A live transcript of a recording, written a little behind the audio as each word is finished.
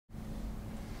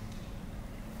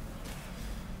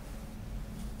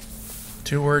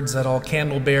Two words that all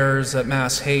candle bearers at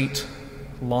Mass hate: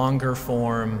 longer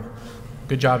form.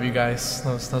 Good job, you guys.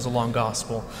 That was a long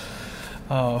gospel.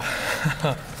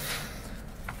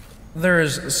 There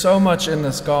is so much in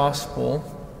this gospel.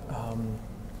 Kind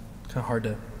of hard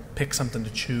to pick something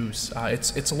to choose.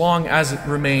 It's long as it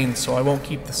remains, so I won't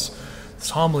keep this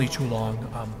homily too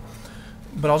long.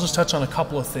 But I'll just touch on a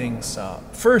couple of things.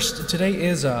 First, today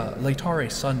is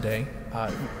Laetare Sunday.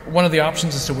 One of the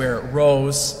options is to wear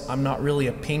rose. I'm not really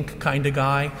a pink kind of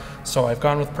guy, so I've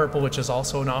gone with purple, which is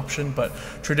also an option. But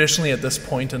traditionally at this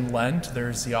point in Lent,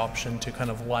 there's the option to kind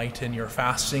of lighten your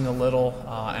fasting a little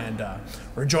and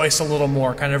rejoice a little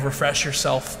more, kind of refresh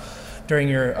yourself during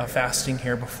your fasting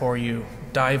here before you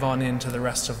dive on into the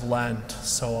rest of Lent.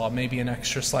 So maybe an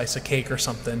extra slice of cake or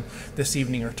something this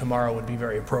evening or tomorrow would be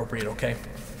very appropriate, okay?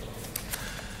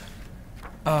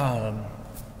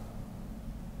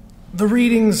 The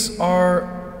readings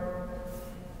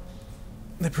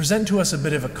they present to us a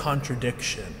bit of a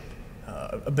contradiction.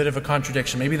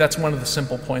 Maybe that's one of the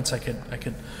simple points I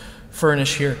could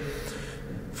furnish here.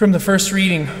 From the first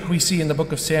reading, we see in the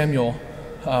book of Samuel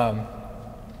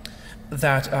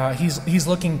that he's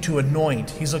looking to anoint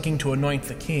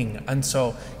the king. And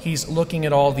so he's looking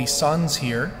at all these sons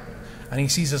here, and he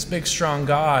sees this big, strong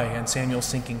guy, and Samuel's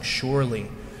thinking, surely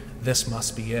this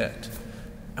must be it.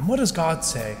 And what does God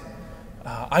say?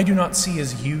 I do not see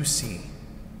as you see.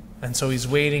 And so he's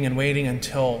waiting and waiting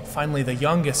until finally the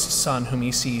youngest son whom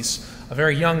he sees, a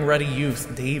very young, ruddy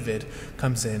youth, David,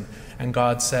 comes in. And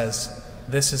God says,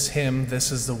 this is him,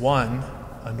 this is the one,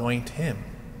 anoint him.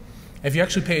 If you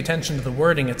actually pay attention to the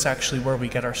wording, it's actually where we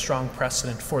get our strong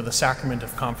precedent for the sacrament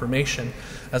of confirmation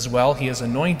as well. He is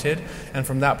anointed, and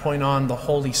from that point on, the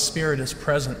Holy Spirit is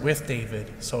present with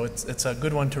David. So it's a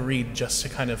good one to read just to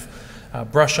kind of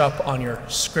brush up on your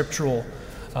scriptural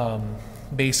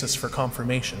basis for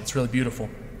confirmation. It's really beautiful.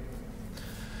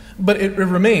 But it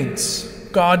remains,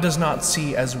 God does not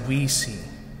see as we see.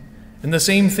 And the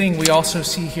same thing we also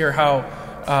see here, how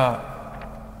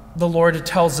the Lord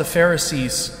tells the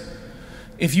Pharisees,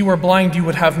 if you were blind, you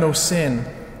would have no sin,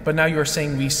 but now you are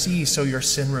saying we see, so your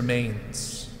sin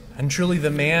remains. And truly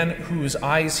the man whose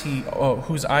eyes he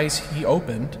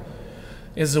opened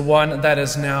is the one that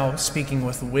is now speaking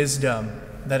with wisdom,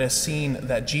 that has seen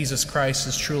that Jesus Christ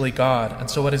is truly God. And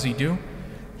so what does he do?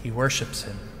 He worships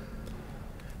him.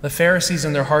 The Pharisees,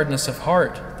 in their hardness of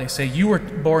heart, they say, you were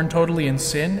born totally in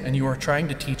sin, and you are trying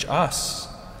to teach us.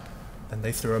 Then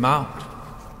they threw him out.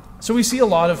 So we see a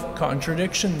lot of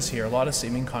contradictions here, a lot of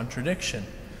seeming contradiction.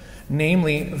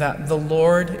 Namely, that the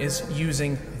Lord is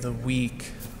using the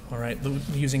weak, all right,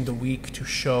 using the weak to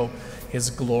show his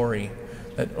glory.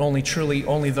 That only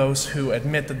those who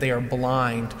admit that they are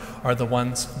blind are the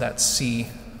ones that see.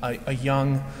 A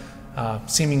young,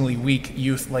 seemingly weak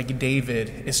youth like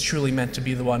David is truly meant to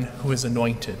be the one who is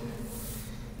anointed.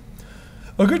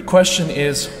 A good question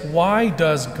is, why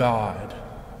does God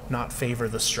not favor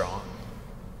the strong?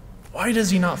 Why does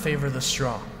he not favor the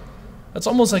strong? That's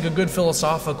almost like a good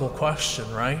philosophical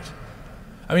question, right?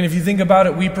 I mean, if you think about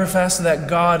it, we profess that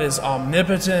God is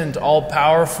omnipotent,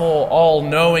 all-powerful,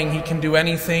 all-knowing. He can do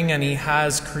anything, and he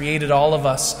has created all of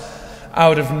us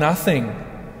out of nothing.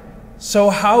 So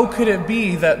how could it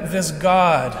be that this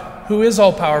God, who is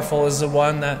all-powerful, is the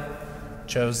one that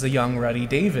chose the young, ruddy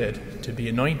David to be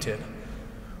anointed?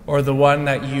 Or the one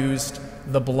that used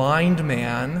the blind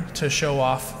man to show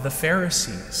off the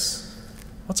Pharisees?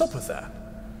 What's up with that?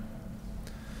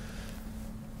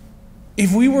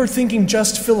 If we were thinking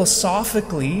just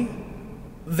philosophically,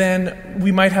 then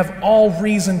we might have all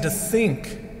reason to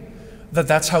think that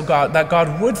that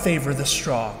God would favor the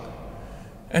strong.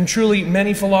 And truly,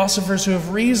 many philosophers who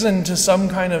have reasoned to some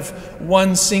kind of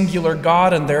one singular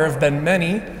God, and there have been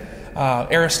many,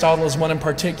 Aristotle is one in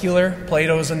particular,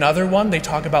 Plato is another one, they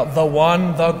talk about the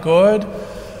one, the good.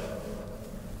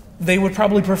 They would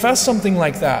probably profess something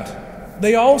like that.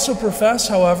 They also profess,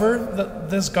 however, that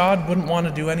this God wouldn't want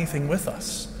to do anything with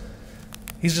us.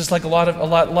 He's just like a lot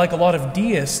of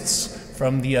deists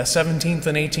from the 17th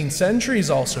and 18th centuries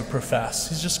also profess.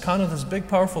 He's just kind of this big,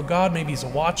 powerful God. Maybe he's a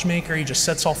watchmaker. He just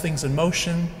sets all things in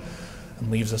motion and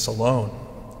leaves us alone.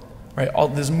 Right? All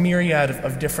this myriad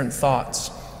of different thoughts.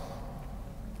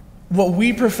 What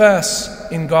we profess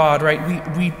in God,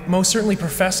 right? We most certainly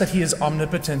profess that he is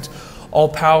omnipotent,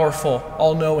 all-powerful,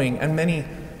 all-knowing, and many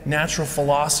natural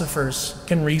philosophers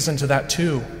can reason to that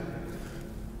too.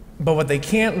 But what they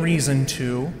can't reason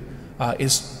to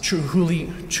is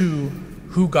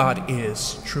who God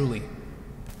is, truly.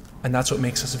 And that's what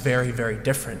makes us very, very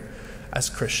different as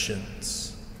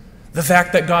Christians. The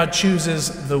fact that God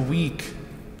chooses the weak,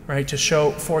 right, to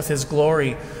show forth his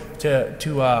glory,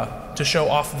 to show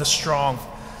off the strong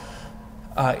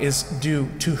is due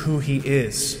to who he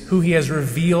is, who he has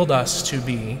revealed us to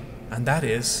be, and that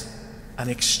is an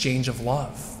exchange of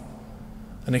love.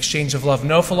 An exchange of love.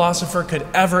 No philosopher could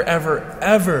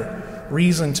ever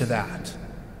reason to that.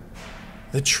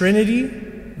 The Trinity,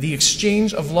 the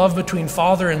exchange of love between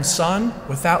Father and Son,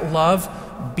 with that love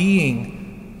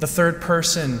being the third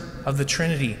person of the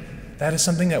Trinity, that is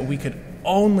something that we could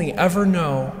only ever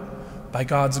know by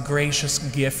God's gracious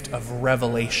gift of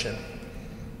revelation.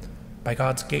 By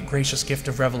God's gracious gift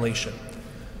of revelation.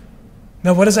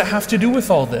 Now, what does that have to do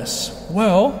with all this?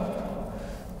 Well,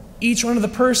 each one of the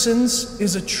persons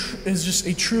is just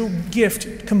a true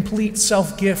gift, complete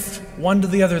self-gift, one to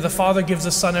the other. The Father gives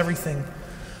the Son everything.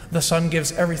 The Son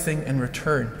gives everything in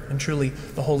return. And truly,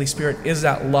 the Holy Spirit is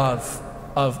that love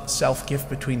of self-gift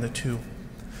between the two.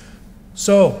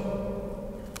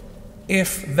 So,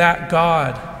 if that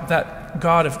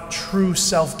God of true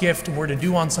self-gift were to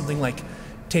do on something like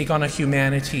take on a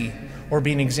humanity or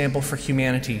be an example for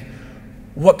humanity,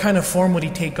 what kind of form would he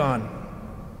take on?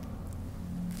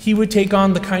 He would take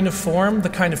on the kind of form, the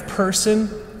kind of person,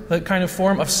 the kind of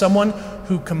form of someone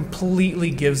who completely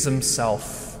gives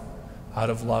himself out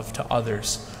of love to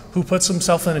others, who puts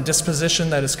himself in a disposition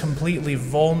that is completely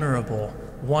vulnerable,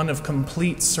 one of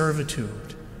complete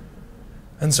servitude.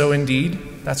 And so indeed,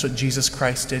 that's what Jesus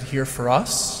Christ did here for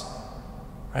us,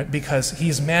 right? Because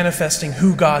he's manifesting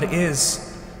who God is,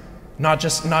 not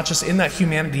just in that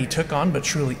humanity he took on, but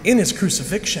truly in his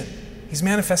crucifixion. He's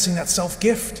manifesting that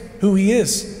self-gift, who he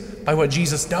is, by what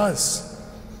Jesus does.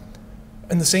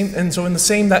 In that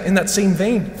same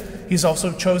vein, he's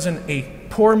also chosen a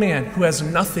poor man who has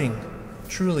nothing,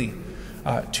 truly,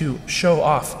 to show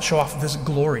off this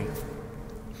glory.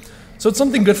 So it's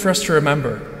something good for us to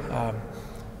remember.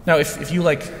 Now, if you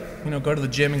go to the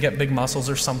gym and get big muscles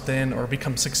or something, or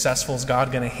become successful, is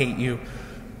God going to hate you?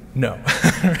 No,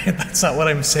 that's not what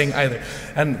I'm saying either.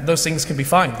 And those things can be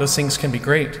fine. Those things can be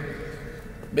great.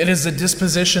 It is the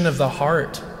disposition of the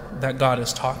heart that God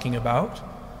is talking about,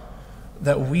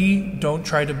 that we do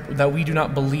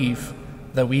not believe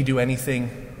that we do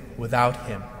anything without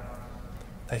him,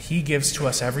 that he gives to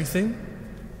us everything,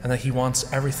 and that he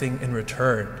wants everything in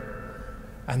return.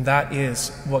 And that is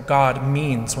what God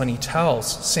means when he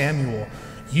tells Samuel,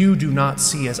 you do not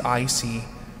see as I see,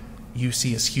 you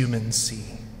see as humans see.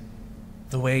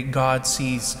 The way God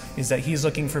sees is that he's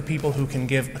looking for people who can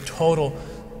give a total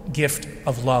gift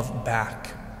of love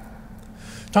back.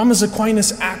 Thomas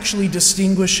Aquinas actually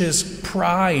distinguishes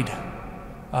pride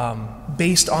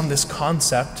based on this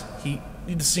concept. He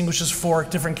distinguishes 4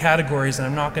 different categories, and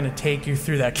I'm not going to take you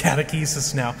through that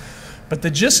catechesis now. But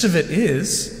the gist of it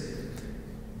is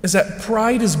that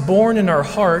pride is born in our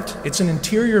heart. It's an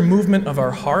interior movement of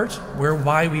our heart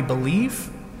whereby we believe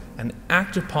and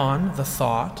act upon the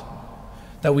thought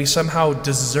that we somehow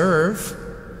deserve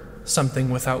something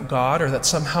without God, or that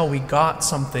somehow we got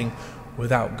something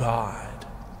without God.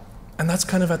 And that's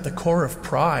kind of at the core of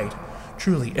pride,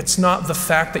 truly. It's not the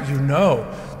fact that you know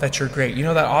that you're great. You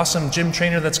know that awesome gym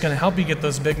trainer that's going to help you get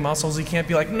those big muscles? He can't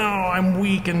be like, no, I'm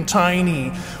weak and tiny.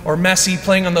 Or Messi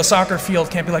playing on the soccer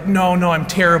field can't be like, no, I'm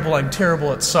terrible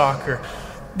at soccer.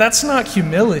 That's not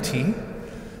humility.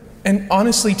 And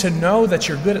honestly, to know that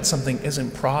you're good at something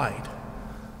isn't pride.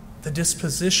 The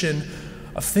disposition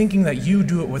of thinking that you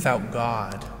do it without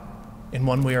God in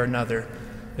one way or another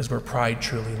is where pride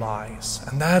truly lies.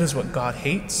 And that is what God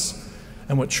hates,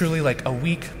 and what truly a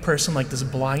weak person like this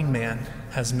blind man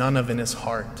has none of in his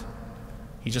heart.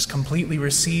 He just completely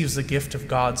receives the gift of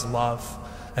God's love,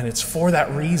 and it's for that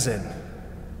reason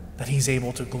that he's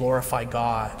able to glorify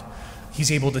God.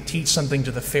 He's able to teach something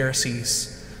to the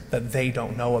Pharisees that they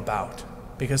don't know about,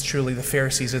 because truly the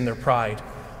Pharisees in their pride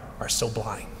are so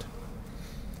blind.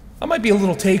 That might be a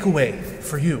little takeaway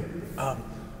for you.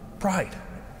 Pride.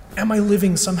 Am I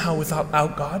living somehow without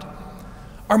God?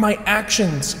 Are my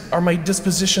actions, are my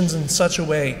dispositions in such a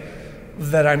way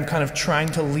that I'm kind of trying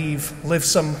to live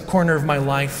some corner of my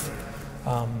life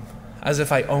as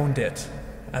if I owned it,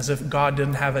 as if God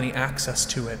didn't have any access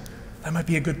to it? That might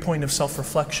be a good point of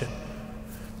self-reflection.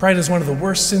 Pride is one of the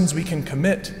worst sins we can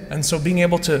commit, and so being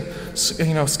able to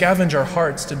scavenge our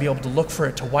hearts, to be able to look for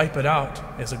it, to wipe it out,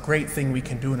 is a great thing we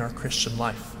can do in our Christian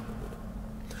life.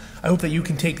 I hope that you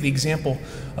can take the example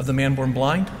of the man born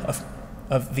blind,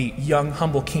 of the young,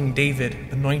 humble King David,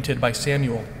 anointed by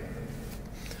Samuel,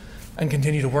 and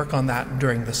continue to work on that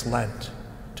during this Lent,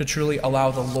 to truly allow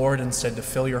the Lord instead to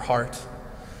fill your heart,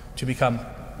 to become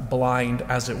blind,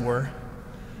 as it were,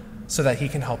 so that he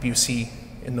can help you see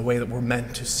in the way that we're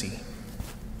meant to see.